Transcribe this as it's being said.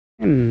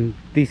And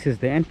this is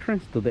the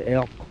entrance to the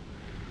Elk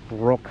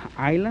Rock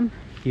Island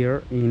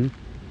here in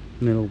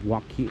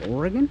Milwaukie,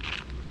 Oregon.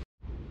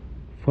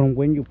 From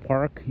when you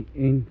park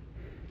in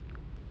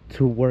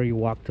to where you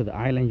walk to the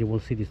island, you will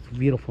see this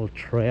beautiful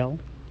trail,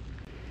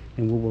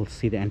 and we will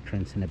see the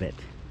entrance in a bit.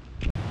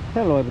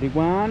 Hello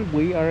everyone,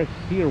 we are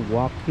here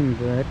walking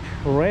the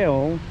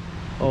trail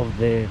of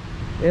the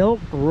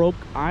Elk Rock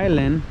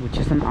Island, which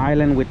is an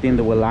island within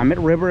the Willamette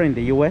River in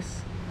the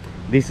US.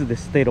 This is the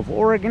state of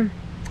Oregon,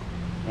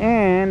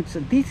 and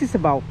this is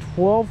about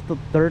 12 to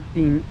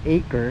 13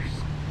 acres,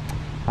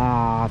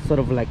 sort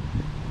of like,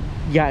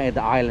 yeah,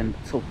 the island.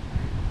 So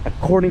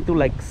according to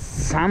like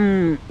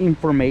some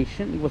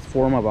information, it was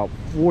formed about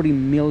 40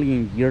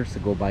 million years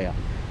ago by a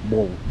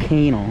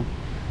volcano,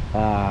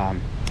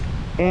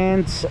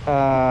 and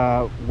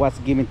was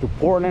given to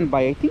Portland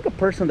by, I think, a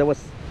person that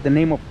was the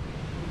name of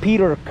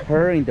Peter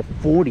Kerr in the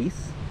 40s.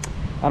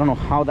 I don't know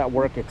how that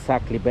worked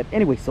exactly, but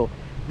anyway, so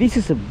this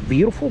is a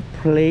beautiful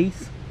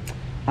place,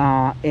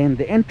 and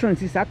the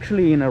entrance is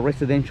actually in a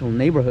residential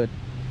neighborhood,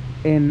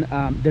 and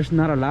there's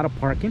not a lot of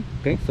parking.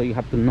 Okay, so you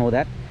have to know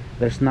that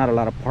there's not a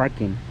lot of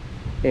parking.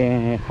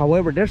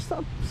 However, there's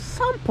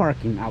some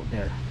parking out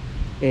there,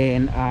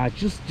 and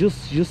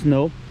just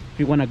know, if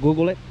you want to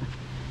Google it,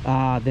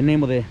 the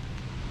name of the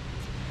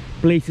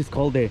place is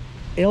called the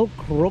Elk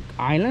Rock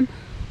Island,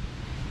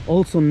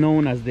 also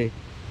known as the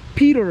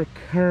Peter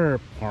Kerr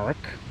Park.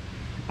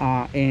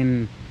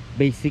 And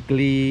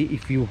basically,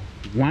 if you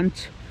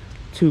want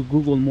to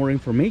Google more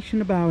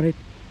information about it,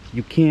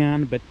 you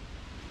can, but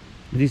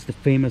this is the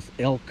famous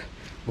Elk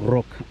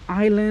Rock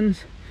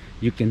Island.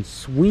 You can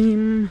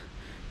swim,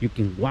 you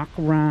can walk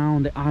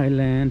around the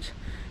island,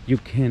 you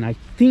can, I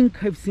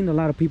think I've seen a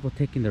lot of people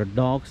taking their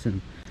dogs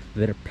and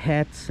their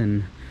pets,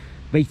 and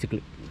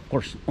basically, of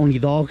course, only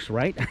dogs,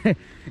 right?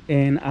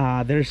 And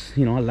there's,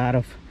 you know, a lot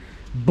of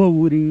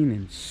boating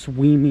and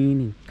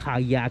swimming and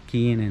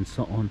kayaking and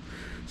so on.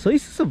 So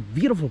this is a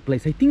beautiful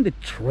place. I think the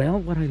trail,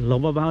 what I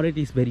love about it,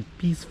 is very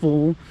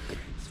peaceful,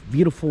 it's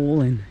beautiful,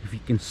 and if you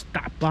can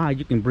stop by,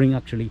 you can bring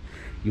actually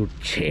your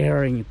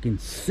chair and you can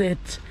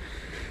sit.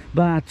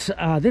 But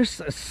there's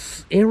an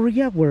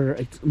area where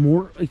it's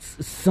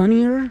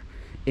sunnier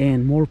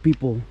and more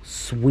people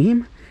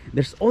swim.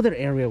 There's other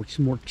area which is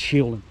more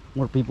chill,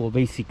 more people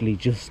basically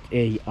just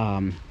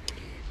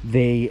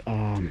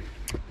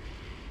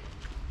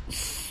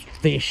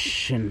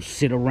fish and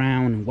sit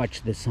around and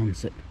watch the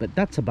sunset, but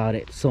that's about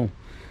it. So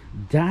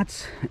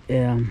that's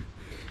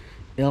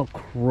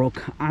Elk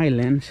Rock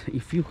Island.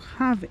 If you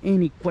have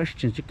any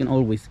questions, you can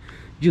always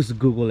just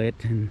Google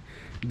it, and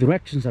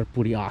directions are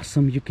pretty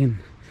awesome. You can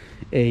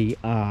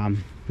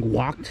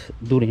walk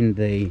during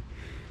the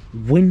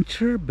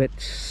winter,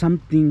 but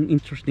something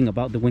interesting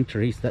about the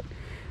winter is that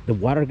the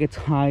water gets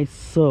high,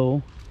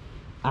 so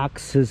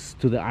access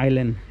to the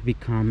island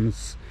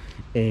becomes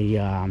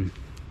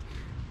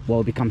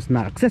becomes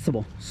not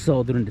accessible.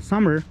 So during the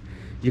summer,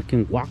 you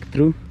can walk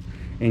through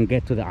and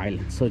get to the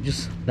island. So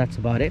just that's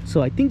about it.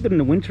 So I think during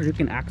the winter you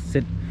can access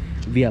it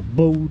via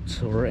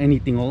boat or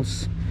anything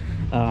else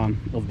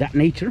of that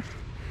nature.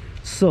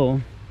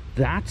 So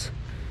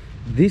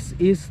this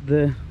is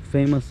the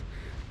famous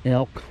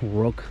Elk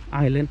Rock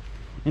Island,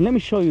 and let me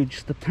show you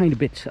just a tiny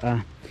bit.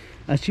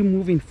 As you're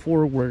moving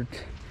forward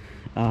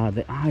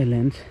the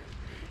island,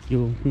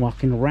 you're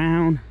walking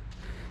around.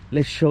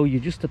 Let's show you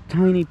just a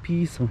tiny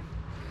piece of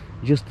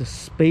just a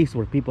space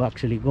where people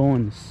actually go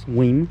and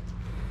swim,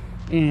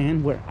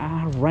 and we're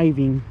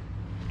arriving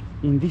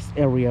in this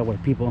area where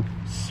people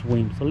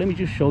swim. So let me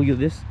just show you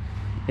this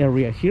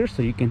area here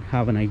so you can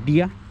have an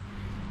idea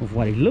of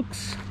what it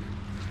looks.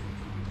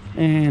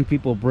 And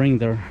people bring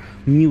their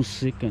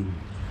music and,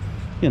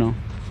 you know,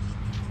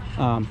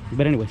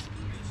 but anyways,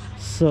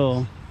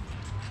 so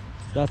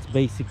that's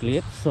basically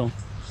it. So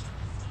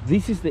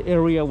this is the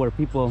area where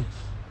people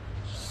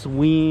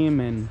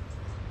swim, and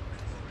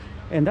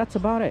that's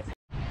about it.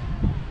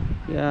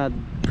 Yeah,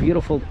 the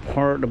beautiful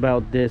part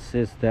about this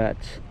is that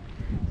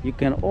you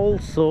can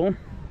also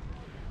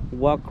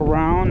walk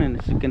around, and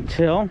as you can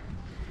tell,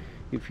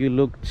 if you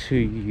look to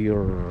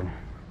your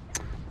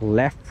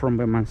left from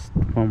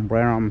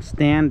where I'm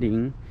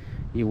standing,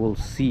 you will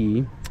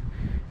see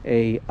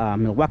a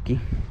Milwaukie.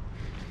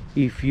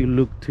 If you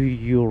look to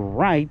your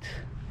right,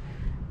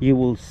 you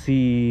will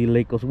see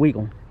Lake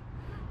Oswego.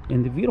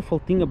 And the beautiful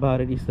thing about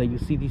it is that you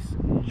see these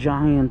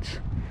giant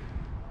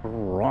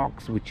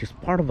rocks, which is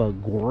part of a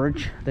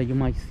gorge that you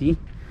might see.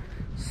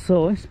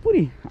 So it's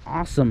pretty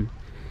awesome.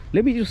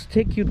 Let me just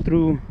take you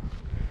through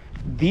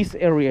this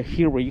area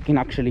here where you can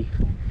actually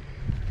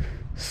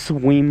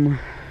swim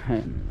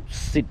and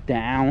sit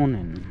down,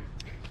 and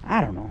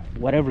I don't know,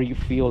 whatever you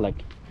feel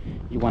like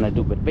you want to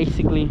do. But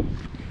basically,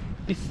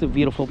 this is a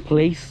beautiful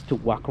place to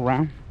walk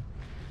around,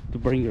 to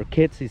bring your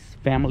kids. It's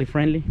family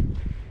friendly,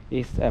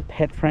 it's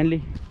pet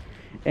friendly,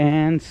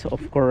 and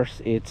of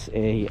course it's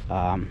a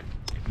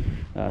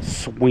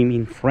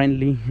swimming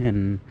friendly,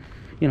 and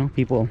you know,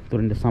 people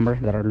during the summer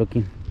that are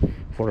looking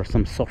for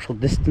some social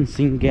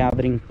distancing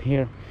gathering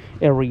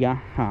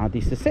area,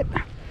 this is it.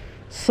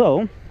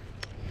 So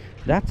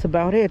that's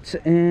about it.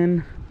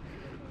 And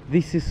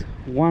this is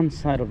one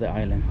side of the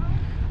island.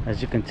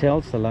 As you can tell,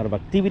 it's a lot of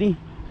activity,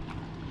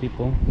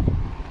 people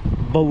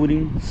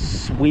boating,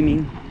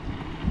 swimming,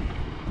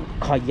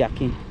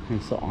 kayaking,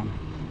 and so on.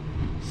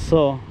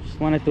 So just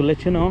wanted to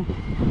let you know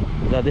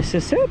that this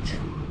is it.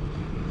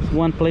 It's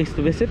one place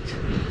to visit.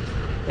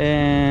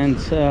 And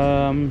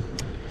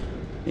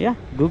yeah,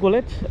 Google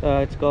it.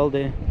 It's called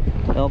the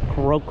Elk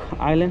Rock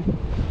Island,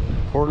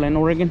 Portland,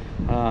 Oregon.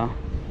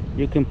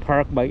 You can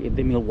park by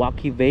the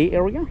Milwaukie Bay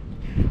area,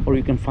 or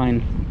you can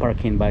find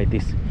parking by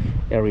this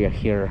area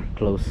here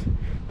close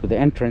to the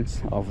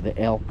entrance of the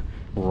Elk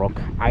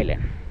Rock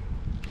Island.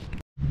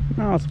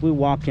 Now as we're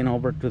walking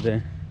over to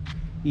the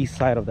east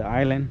side of the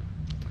island,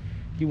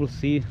 you will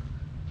see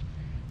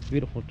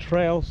beautiful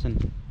trails,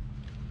 and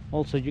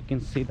also you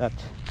can see that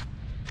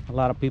a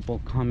lot of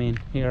people come in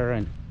here.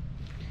 And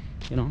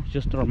you know,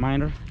 just a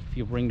reminder, if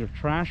you bring your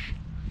trash,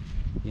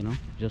 you know,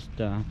 just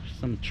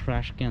some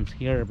trash cans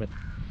here, but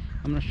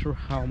I'm not sure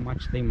how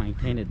much they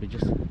maintain it, but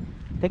just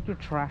take your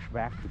trash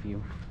back if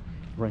you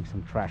bring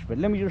some trash. But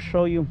let me just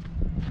show you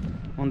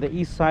on the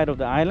east side of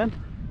the island.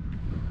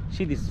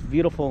 See this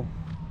beautiful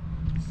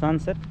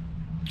sunset,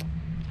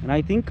 and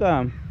I think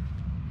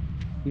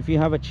if you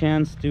have a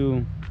chance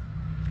to,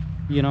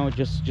 you know,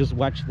 just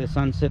watch the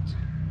sunset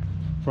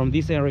from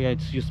this area,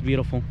 it's just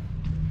beautiful.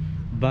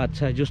 But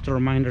just a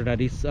reminder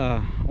that it's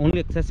only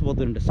accessible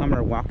during the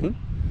summer walking,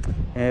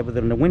 but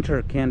during the winter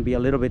it can be a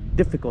little bit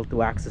difficult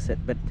to access it.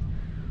 But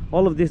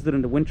all of this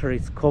during the winter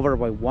is covered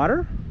by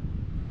water,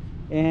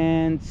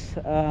 and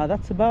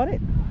that's about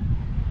it.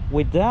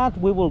 With that,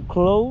 we will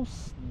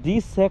close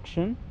this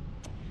section,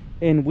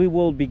 and we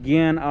will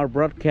begin our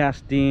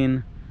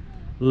broadcasting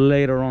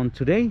later on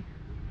today.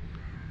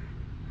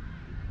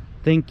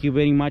 Thank you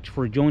very much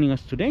for joining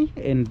us today,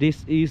 and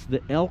this is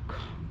the Elk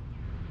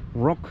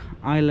Rock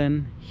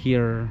Island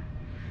here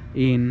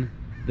in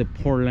the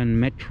Portland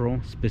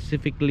Metro,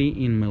 specifically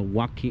in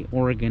Milwaukie,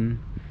 Oregon,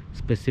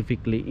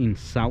 specifically in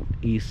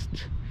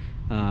southeast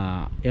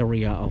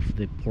area of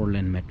the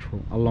Portland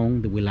Metro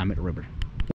along the Willamette River.